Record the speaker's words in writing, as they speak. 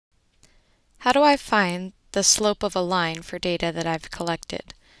How do I find the slope of a line for data that I've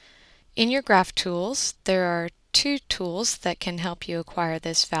collected? In your graph tools, there are two tools that can help you acquire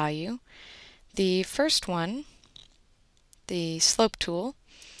this value. The first one, the slope tool,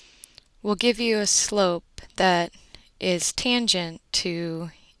 will give you a slope that is tangent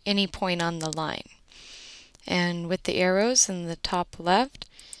to any point on the line. And with the arrows in the top left,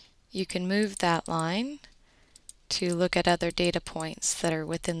 you can move that line to look at other data points that are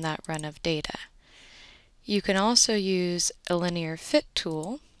within that run of data. You can also use a linear fit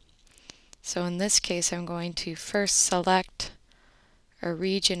tool. So in this case, I'm going to first select a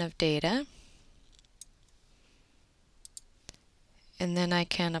region of data, and then I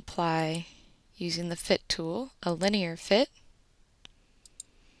can apply, using the fit tool, a linear fit,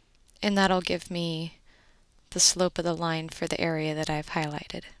 and that'll give me the slope of the line for the area that I've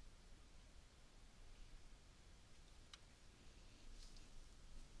highlighted.